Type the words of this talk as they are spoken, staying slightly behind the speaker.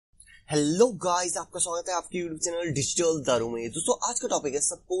Hello guys, आपका स्वागत है आपके यूट्यूब चैनल डिजिटल दारू में। दोस्तों आज का टॉपिक है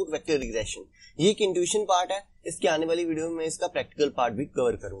सपोर्ट वेक्टर रिग्रेशन। ये एक इंट्यूशन पार्ट है, इसके आने वाली वीडियो में मैं इसका प्रैक्टिकल पार्ट भी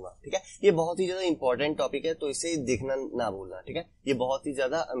कवर करूंगा। ठीक है, ये बहुत ही ज्यादा इंपॉर्टेंट टॉपिक है, तो इसे देखना ना भूलना। ठीक है, ये बहुत ही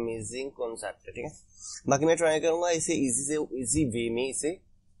ज्यादा अमेजिंग कॉन्सेप्ट है। ठीक है, बाकी मैं ट्राई करूंगा इसे इजी से इजी वे में इसे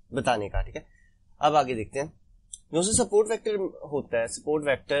बताने का। ठीक है, अब आगे देखते हैं। जो सपोर्ट वेक्टर होता है, सपोर्ट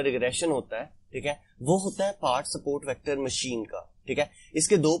वेक्टर रिग्रेशन होता है, ठीक है, वो होता है पार्ट सपोर्ट वेक्टर मशीन का। ठीक है,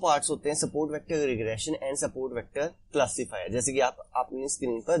 इसके दो पार्ट्स होते हैं, support vector regression and support vector classifier, जैसे कि आप अपनी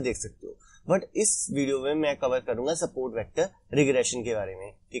स्क्रीन पर देख सकते हो। बट इस वीडियो में मैं कवर करूंगा सपोर्ट वेक्टर रिग्रेशन के बारे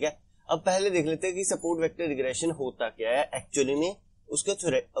में। ठीक है, अब पहले देख लेते हैं कि सपोर्ट वेक्टर रिग्रेशन होता क्या है एक्चुअली में,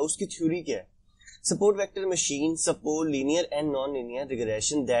 उसकी थ्योरी क्या है। Support vector machine support linear and non linear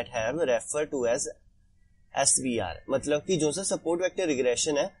regression that have refer to as SVR, मतलब कि जो सा सपोर्ट वेक्टर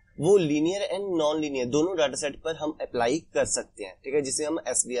रिग्रेशन है वो लीनियर एंड नॉन लीनियर दोनों डाटा सेट पर हम अप्लाई कर सकते हैं। ठीक है, जिसे हम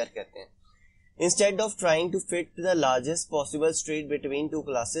SVR कहते हैं। Instead of trying to fit the largest possible straight between two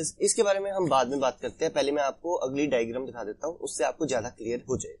classes, इसके बारे में हम बाद में बात करते हैं। पहले मैं आपको अगली डायग्राम दिखा देता हूं, उससे आपको ज्यादा क्लियर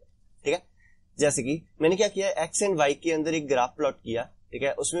हो जाएगा। ठीक है, जैसे कि मैंने क्या किया, एक्स एंड वाई के अंदर एक ग्राफ प्लॉट किया। ठीक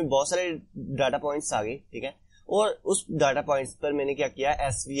है, उसमें बहुत सारे डाटा पॉइंट्स आ गए। ठीक है, और उस डाटा पॉइंट्स पर मैंने क्या किया,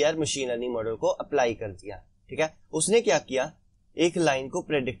 SVR मशीन लर्निंग मॉडल को अप्लाई कर दिया। ठीक है, उसने क्या किया, एक लाइन को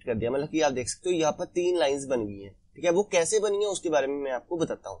प्रेडिक्ट कर दिया। मतलब कि आप देख सकते हो यहाँ पर 3 लाइंस बन गई हैं। ठीक है, वो कैसे बनी है उसके बारे में मैं आपको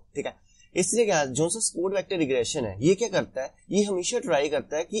बताता हूँ। ठीक है, इसलिए क्या जो सा सपोर्ट वेक्टर रिग्रेशन है, ये क्या करता है, ये हमेशा ट्राई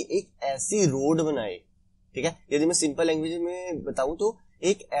करता है कि एक ऐसी रोड बनाए। ठीक है, यदि मैं सिंपल लैंग्वेज में बताऊं तो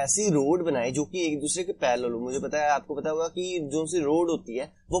एक ऐसी रोड बनाए जो कि एक दूसरे के पैरेलल हो। मुझे पता है, आपको पता होगा कि जो सी रोड होती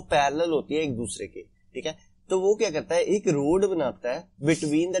है वो पैरेलल होती है एक दूसरे के। ठीक है, तो वो क्या करता है, एक रोड बनाता है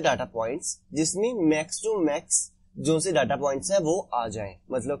बिटवीन द डाटा पॉइंट्स, जिसमें मैक्स टू मैक्स जो से डाटा पॉइंट्स है वो आ जाएं।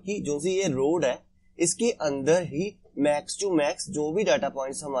 मतलब कि जो सी ये रोड है, इसके अंदर ही मैक्स टू मैक्स जो भी डाटा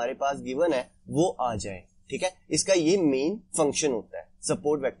पॉइंट्स हमारे पास गिवन है वो आ जाए। ठीक है, इसका ये मेन फंक्शन होता है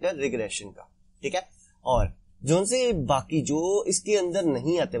सपोर्ट वेक्टर रिग्रेशन का। ठीक है, और जो से बाकी जो इसके अंदर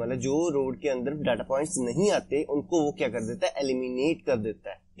नहीं आते, मतलब जो रोड के अंदर डाटा पॉइंट्स नहीं आते, उनको वो क्या कर देता है, एलिमिनेट कर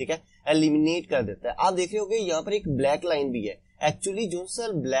देता है। ठीक है, एलिमिनेट कर देता है। आप देख रहे होगे यहाँ पर एक ब्लैक लाइन भी है। एक्चुअली जो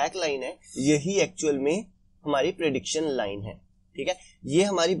सर ब्लैक लाइन है, यही एक्चुअल में हमारी प्रेडिक्शन लाइन है। ठीक है, ये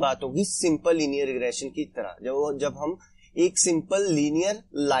हमारी बात होगी सिंपल लीनियर रिग्रेशन की तरह, जब हम एक सिंपल लीनियर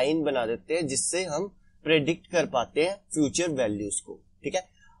लाइन बना देते हैं जिससे हम प्रेडिक्ट कर पाते हैं फ्यूचर वैल्यूज को। ठीक है,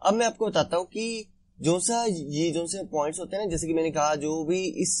 अब मैं आपको बताता हूँ कि जो से पॉइंट्स होते हैं ना, जैसे कि मैंने कहा जो भी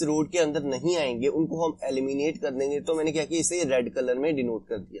इस रोड के अंदर नहीं आएंगे उनको हम एलिमिनेट कर देंगे। तो मैंने क्या किया, इसे रेड कलर में डिनोट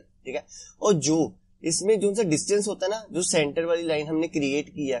कर दिया। ठीक है, और जो इसमें जो सा डिस्टेंस होता है ना, जो सेंटर वाली लाइन हमने क्रिएट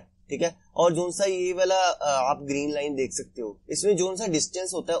किया, ठीक है, और जो सा ये वाला आप ग्रीन लाइन देख सकते हो, इसमें जो सा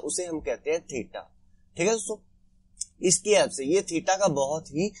डिस्टेंस होता है उसे हम कहते हैं थीटा। ठीक है दोस्तों, इसकी हेल्प से, ये थीटा का बहुत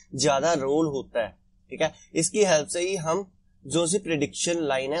ही ज्यादा रोल होता है। ठीक है, इसकी हेल्प से ही हम जो सी प्रेडिक्शन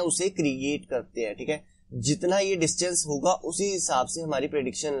लाइन है उसे क्रिएट करते हैं। ठीक है, जितना ये डिस्टेंस होगा उसी हिसाब से हमारी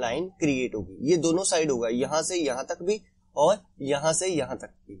प्रेडिक्शन लाइन क्रिएट होगी। ये दोनों साइड होगा, यहां से यहां तक भी और यहां से यहां तक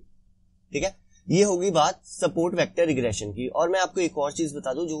भी। ठीक है, ये होगी बात सपोर्ट वेक्टर रिग्रेशन की। और मैं आपको एक और चीज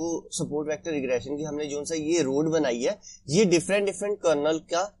बता दूं, जो सपोर्ट वेक्टर रिग्रेशन की हमने जो सा ये रोड बनाई है, ये डिफरेंट कर्नल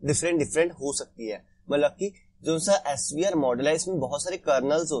का डिफरेंट हो सकती है। मतलब कि जो सा SVR मॉडल है, इसमें बहुत सारे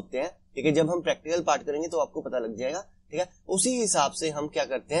कर्नल्स होते हैं। ठीक है, जब हम प्रैक्टिकल पार्ट करेंगे तो आपको पता लग जाएगा। ठीक है, उसी हिसाब से हम क्या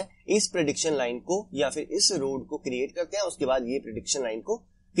करते हैं, इस प्रेडिक्शन लाइन को या फिर इस रोड को क्रिएट करते हैं, उसके बाद ये प्रेडिक्शन लाइन को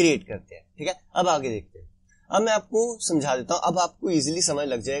क्रिएट करते हैं। ठीक है, अब आगे देखते हैं। अब मैं आपको समझा देता हूं, अब आपको इजीली समझ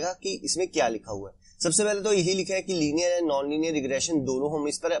लग जाएगा कि इसमें क्या लिखा हुआ है। सबसे पहले तो यही लिखा है कि linear and non linear regression दोनों हम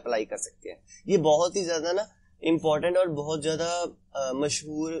इस पर अप्लाई कर सकते हैं। ये बहुत ही ज्यादा ना इंपॉर्टेंट और बहुत ज्यादा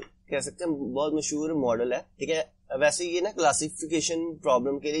मशहूर कह सकते हैं, बहुत मशहूर मॉडल है। ठीक है, वैसे ये ना क्लासिफिकेशन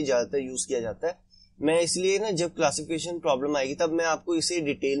प्रॉब्लम के लिए ज्यादातर यूज किया जाता है। मैं इसलिए ना जब क्लासिफिकेशन प्रॉब्लम आएगी तब मैं आपको इसे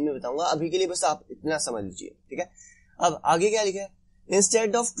डिटेल में बताऊंगा। अभी के लिए बस आप इतना समझ लीजिए। ठीक है, अब आगे क्या लिखा है,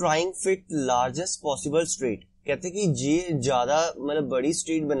 instead of trying fit largest possible straight, कहते हैं कि ये ज्यादा मतलब बड़ी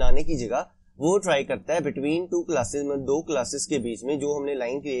स्ट्रेट बनाने की जगह वो ट्राई करता है बिटवीन टू क्लासेस, मतलब 2 क्लासेस के बीच में जो हमने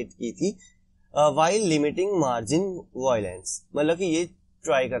लाइन क्रिएट की थी, व्हाइल लिमिटिंग मार्जिन वॉयलेंस। मतलब कि ये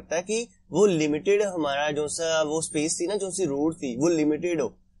ट्राई करता है कि वो लिमिटेड, हमारा जो सा वो स्पेस थी ना, जो सी रोड थी वो लिमिटेड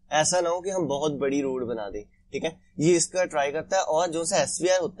हो, ऐसा ना हो कि हम बहुत बड़ी रोड बना दें। ठीक है, ये इसका ट्राई करता है। और जो सा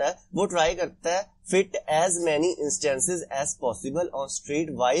SVR होता है वो ट्राई करता है fit as many instances as possible on straight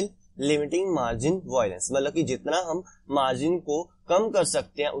while limiting margin violence. मतलब कि जितना हम मार्जिन को कम कर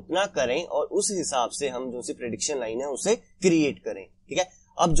सकते हैं उतना करें और उस हिसाब से हम जो सी प्रेडिक्शन लाइन है उसे क्रिएट करें। ठीक है,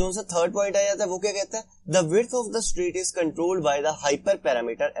 अब जो सा थर्ड पॉइंट आ जाता है वो क्या कहता है, the width of the straight is controlled by the hyper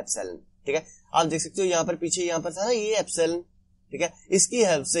parameter epsilon. ठीक है, आप देख सकते हो यहाँ पर पीछे यहाँ पर था ना ये एप्सिलॉन। ठीक है। इसकी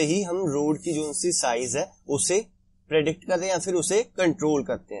हेल्प से ही हम रोड की जो सी साइज है उसे प्रेडिक्ट करते हैं या फिर उसे कंट्रोल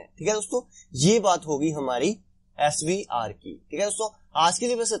करते हैं, ठीक है दोस्तों। ये बात होगी हमारी SVR की, ठीक है दोस्तों। आज के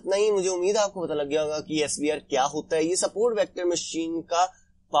लिए बस इतना ही। मुझे उम्मीद है आपको पता लग गया होगा कि SVR क्या होता है। ये सपोर्ट वेक्टर मशीन का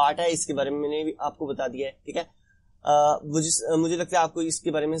पार्ट है, इसके बारे में मैंने भी आपको बता दिया है, ठीक है। मुझे लगता है आपको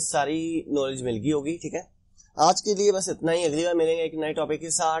इसके बारे में सारी नॉलेज मिल गई होगी, ठीक है। आज के लिए बस इतना ही। अगली बार मिलेंगे एक नए टॉपिक के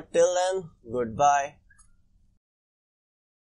साथ। Till then good bye.